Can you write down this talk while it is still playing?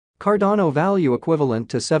Cardano value equivalent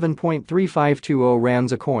to 7.3520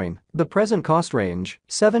 rands a coin. The present cost range,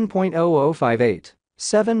 7.0058.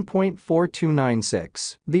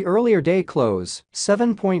 7.4296. The earlier day close,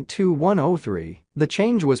 7.2103. The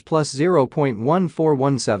change was plus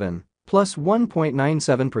 0.1417, plus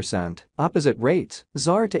 1.97%. Opposite rates,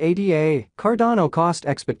 ZAR to ADA. Cardano cost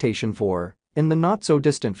expectation for, in the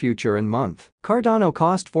not-so-distant future and month. Cardano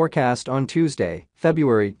cost forecast on Tuesday,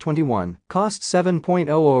 February 21, cost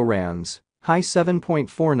 7.00 rands, high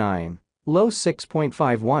 7.49. Low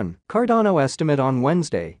 6.51. Cardano estimate on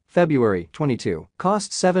Wednesday, February 22.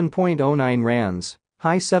 Cost 7.09 rands.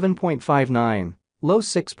 High 7.59. Low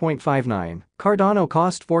 6.59. Cardano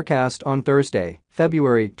cost forecast on Thursday,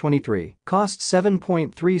 February 23. Cost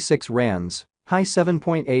 7.36 rands. High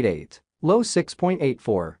 7.88. Low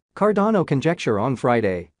 6.84. Cardano conjecture on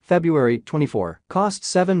Friday, February 24. Cost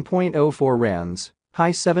 7.04 rands.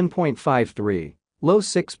 High 7.53. Low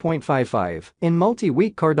 6.55. In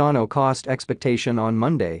multi-week Cardano cost expectation on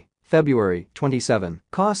Monday, February 27.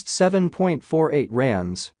 Cost 7.48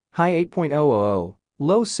 rands, high 8.00,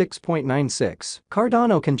 low 6.96.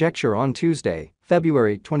 Cardano conjecture on Tuesday,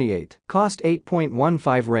 February 28. Cost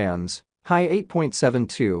 8.15 rands, high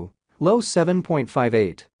 8.72, low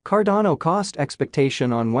 7.58. Cardano cost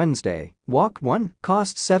expectation on Wednesday, walk 1.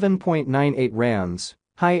 Cost 7.98 rands,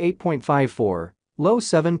 high 8.54. Low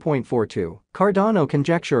 7.42. Cardano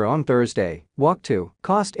conjecture on Thursday, walk 2.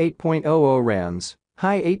 Cost 8.00 rands,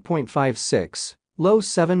 high 8.56, low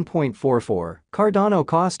 7.44. Cardano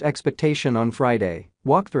cost expectation on Friday,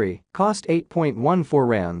 walk 3. Cost 8.14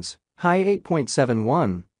 rands, high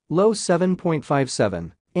 8.71, low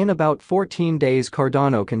 7.57. In about 14 days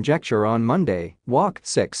Cardano conjecture on Monday, walk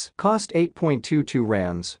 6. Cost 8.22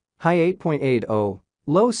 rands, high 8.80.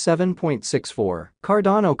 Low 7.64.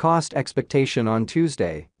 Cardano cost expectation on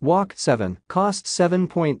Tuesday, walk 7. Cost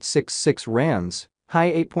 7.66 rands,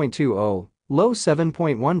 high 8.20, low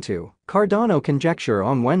 7.12. Cardano conjecture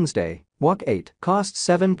on Wednesday, walk 8. Cost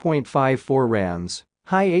 7.54 rands,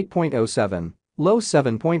 high 8.07, low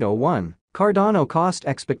 7.01. Cardano cost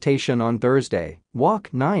expectation on Thursday,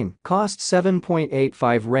 walk 9. Cost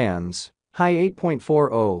 7.85 rands, high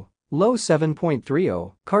 8.40, low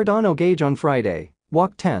 7.30. Cardano gauge on Friday,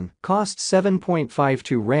 walk 10. Cost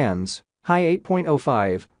 7.52 rands, high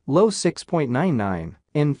 8.05, low 6.99.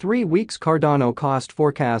 In 3 weeks Cardano cost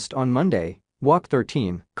forecast on Monday, walk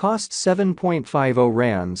 13. Cost 7.50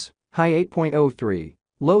 rands, high 8.03,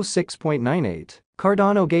 low 6.98.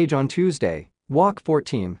 Cardano gauge on Tuesday, walk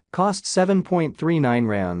 14. Cost 7.39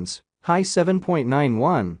 rands, high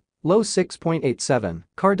 7.91, low 6.87.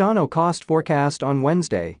 Cardano cost forecast on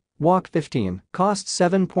Wednesday, walk 15. Cost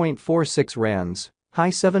 7.46 rands,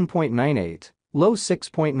 high 7.98, low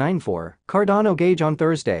 6.94. Cardano gauge on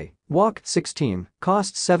Thursday, walk 16.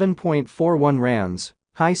 Cost 7.41 rands,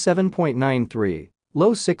 high 7.93,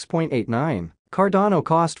 low 6.89. Cardano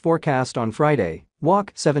cost forecast on Friday,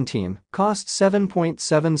 walk 17. Cost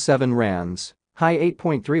 7.77 rands, high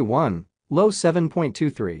 8.31, low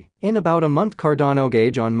 7.23. In about a month Cardano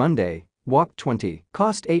gauge on Monday, walk 20.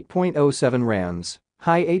 Cost 8.07 rands,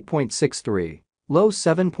 high 8.63, low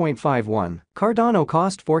 7.51. Cardano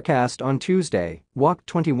cost forecast on Tuesday, walk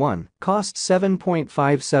 21. Cost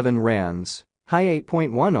 7.57 rands, high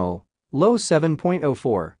 8.10, low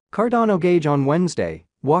 7.04. Cardano gauge on Wednesday,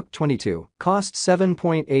 walk 22. Cost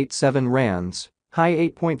 7.87 rands, high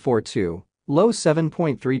 8.42, low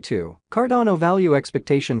 7.32. Cardano value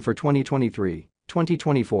expectation for 2023,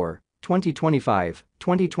 2024, 2025,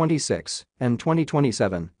 2026, and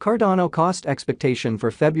 2027. Cardano cost expectation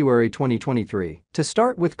for February 2023. To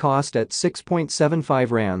start with cost at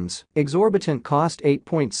 6.75 rands, exorbitant cost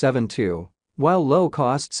 8.72, while low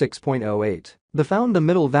cost 6.08. The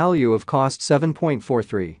middle value of cost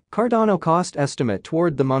 7.43. Cardano cost estimate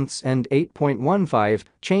toward the month's end 8.15,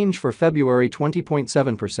 change for February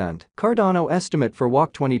 20.7%. Cardano estimate for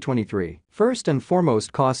walk 2023. First and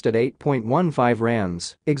foremost cost at 8.15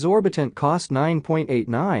 rands, exorbitant cost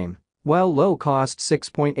 9.89, while low cost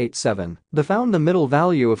 6.87. The middle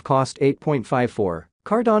value of cost 8.54.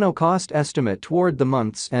 Cardano cost estimate toward the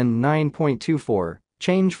month's end 9.24.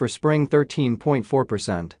 Change for spring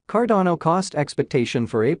 13.4%. Cardano cost expectation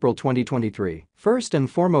for April 2023. First and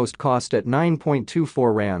foremost cost at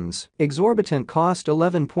 9.24 rands, exorbitant cost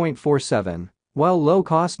 11.47, while low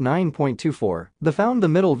cost 9.24. The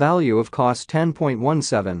middle value of cost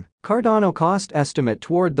 10.17. Cardano cost estimate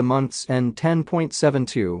toward the month's end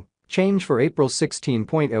 10.72. Change for April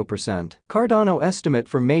 16.0%. Cardano estimate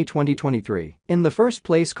for May 2023. In the first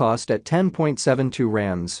place cost at 10.72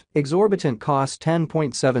 rands, exorbitant cost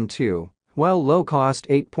 10.72, while low cost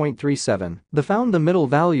 8.37. The found the middle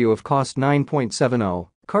value of cost 9.70.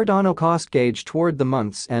 Cardano cost gauge toward the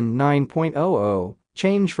month's end 9.00.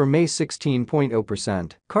 Change for May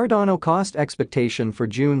 16.0%. Cardano cost expectation for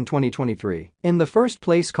June 2023. In the first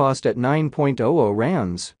place, cost at 9.00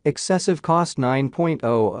 rands, excessive cost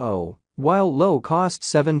 9.00, while low cost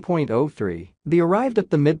 7.03. The arrived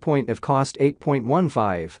at the midpoint of cost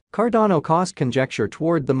 8.15. Cardano cost conjecture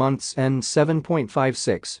toward the month's end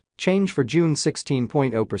 7.56. Change for June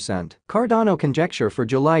 16.0%. Cardano conjecture for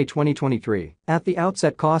July 2023. At the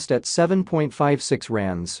outset, cost at 7.56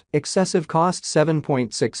 rands, excessive cost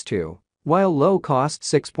 7.62, while low cost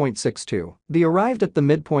 6.62. The arrived at the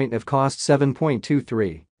midpoint of cost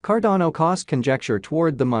 7.23. Cardano cost conjecture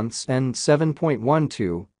toward the month's end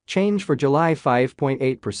 7.12. Change for July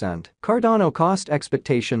 5.8%. Cardano cost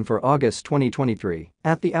expectation for August 2023.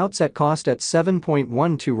 At the outset, cost at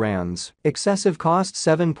 7.12 rands, excessive cost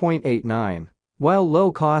 7.89, while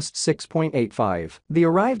low cost 6.85. The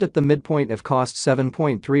arrived at the midpoint of cost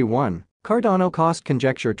 7.31. Cardano cost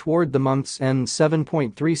conjecture toward the month's end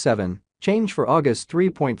 7.37. Change for August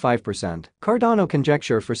 3.5%. Cardano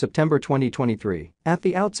conjecture for September 2023. At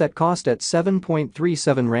the outset, cost at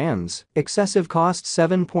 7.37 rands, excessive cost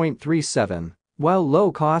 7.37, while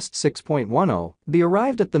low cost 6.10. The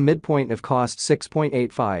arrived at the midpoint of cost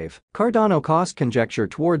 6.85. Cardano cost conjecture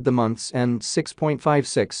toward the month's end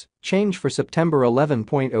 6.56. Change for September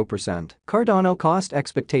 11.0%. Cardano cost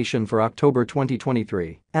expectation for October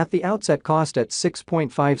 2023. At the outset, cost at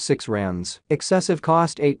 6.56 rands, excessive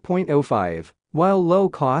cost 8.05, while low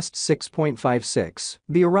cost 6.56.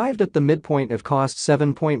 The arrived at the midpoint of cost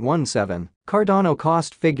 7.17. Cardano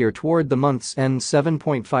cost figure toward the month's end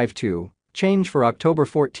 7.52. Change for October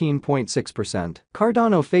 14.6%.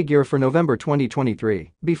 Cardano figure for November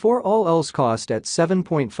 2023. Before all else, cost at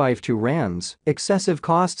 7.52 rands, excessive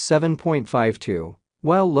cost 7.52,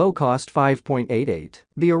 while low cost 5.88.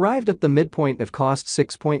 The arrived at the midpoint of cost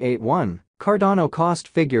 6.81. Cardano cost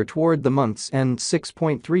figure toward the month's end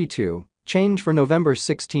 6.32. Change for November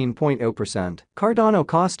 16.0%. Cardano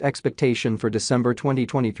cost expectation for December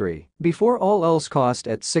 2023. Before all else, cost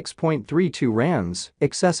at 6.32 rands,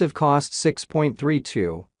 excessive cost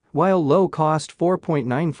 6.32, while low cost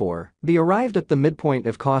 4.94. The arrived at the midpoint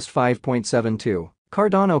of cost 5.72.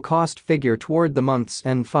 Cardano cost figure toward the month's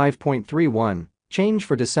end 5.31. Change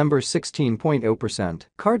for December 16.0%.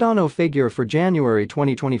 Cardano figure for January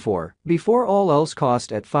 2024. Before all else,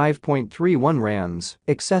 cost at 5.31 rands,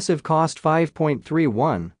 excessive cost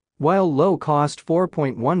 5.31, while low cost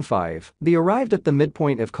 4.15. The arrived at the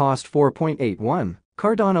midpoint of cost 4.81.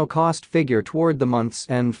 Cardano cost figure toward the month's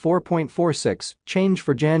end 4.46. Change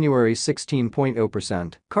for January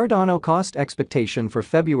 16.0%. Cardano cost expectation for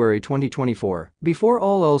February 2024. Before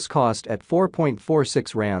all else, cost at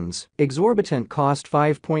 4.46 rands, exorbitant cost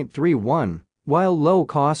 5.31, while low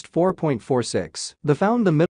cost 4.46. The found the middle